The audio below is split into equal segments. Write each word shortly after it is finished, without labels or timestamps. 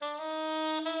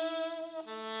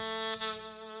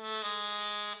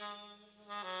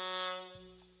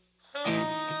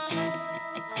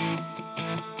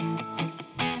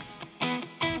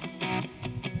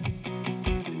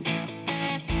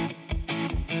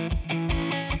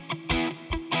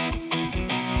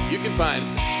You can find it.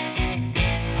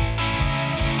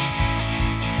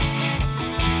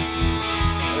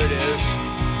 There it is.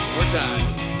 One more time.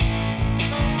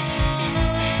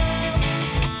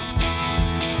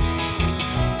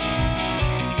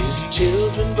 His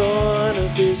children born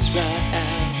of Israel,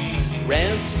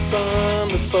 ransomed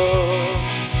from the fall.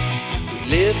 We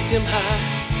lift him high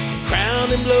and crown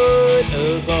him Lord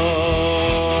of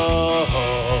all.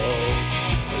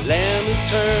 A lamb who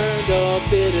turned all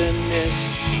bitterness,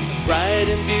 bright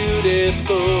and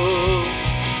beautiful.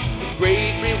 A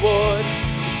great reward,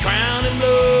 we crown him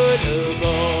Lord of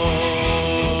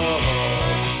all.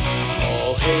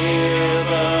 All hail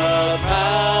the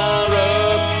power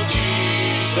of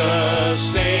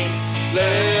Jesus' name.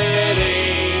 Let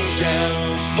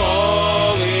angels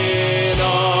fall in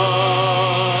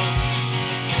awe.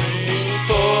 Bring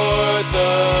forth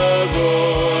the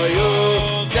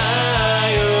royal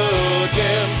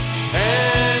diadem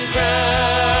and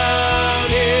crown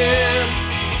him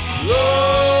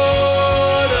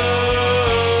Lord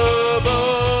of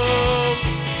all.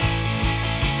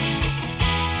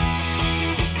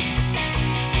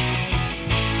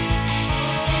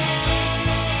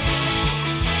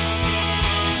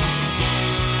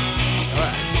 All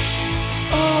right.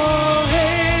 Oh,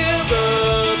 hail the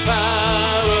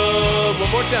power.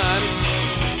 One more time.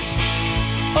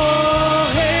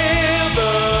 Oh, hail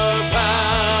the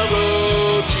power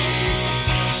of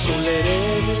Jesus. So let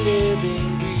every living,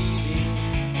 breathing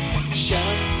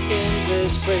shout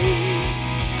endless praise.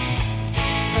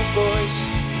 Her voice,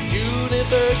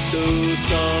 universal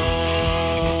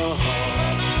song.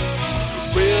 His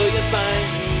brilliant might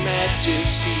and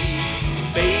majesty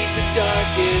fades the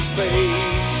darkest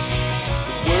place.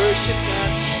 We worship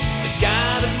not the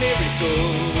God of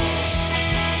miracles.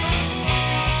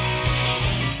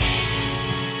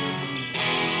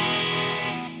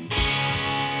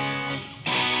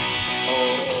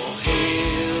 Oh,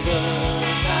 hail the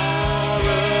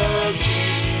power of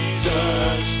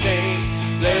Jesus' name.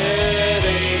 Let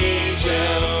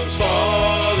angels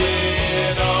fall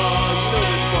in awe. You know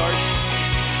this part.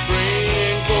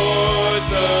 Bring forth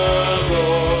the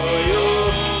royal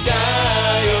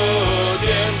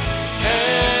diadem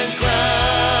and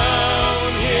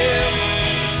crown him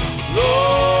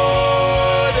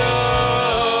Lord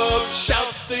of.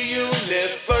 Shout the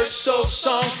universal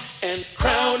song and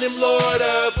crown him Lord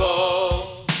of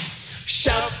all.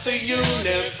 Shout the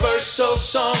universal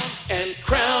song and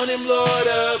crown him Lord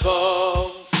of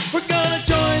all. We're gonna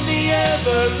join the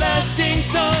everlasting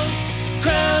song,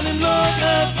 crown him Lord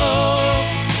of all.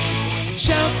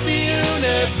 Shout the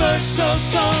universal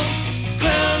song,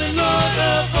 crown him Lord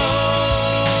of all.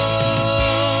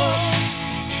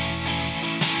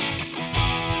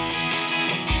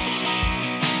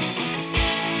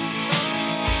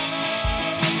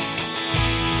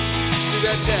 Let's do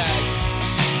that tag.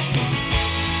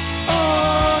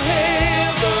 Oh,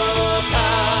 hail the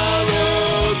power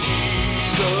of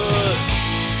Jesus.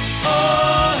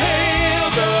 Oh, hail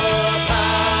the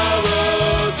power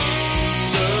of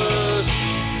Jesus.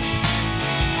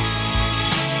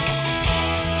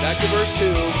 Back to verse 2.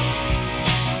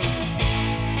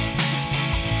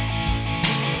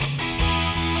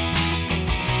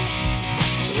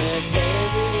 So let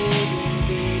every living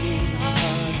being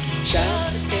heart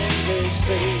shout in His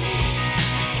praise.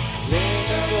 Let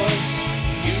our voice,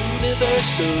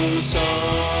 universal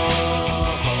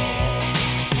song.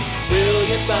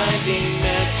 Brilliant, blinding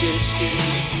majesty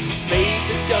fades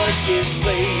the darkest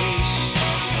place.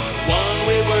 One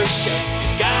we worship, the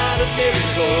God of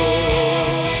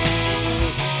miracles.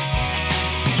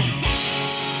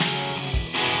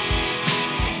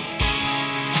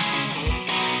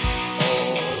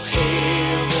 Oh,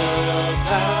 hail the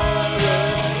power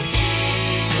of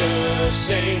Jesus'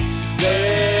 name.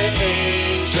 Let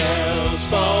angels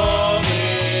fall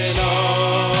in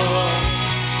awe.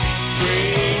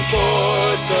 Bring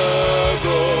forth the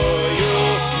royal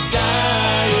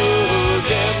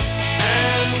diadem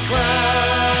and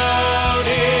crown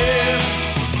him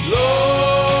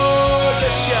Lord.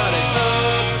 Let's shout it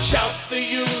up. Shout the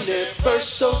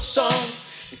universal song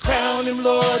and crown him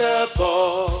Lord of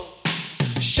all.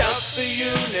 Shout the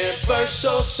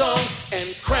universal song and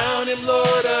crown him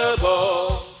Lord of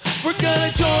all. We're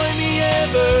gonna join the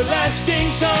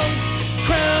everlasting song,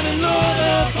 crown him Lord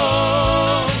of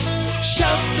all.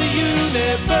 Shout the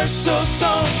universal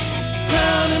song,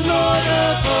 crown him Lord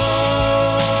of all.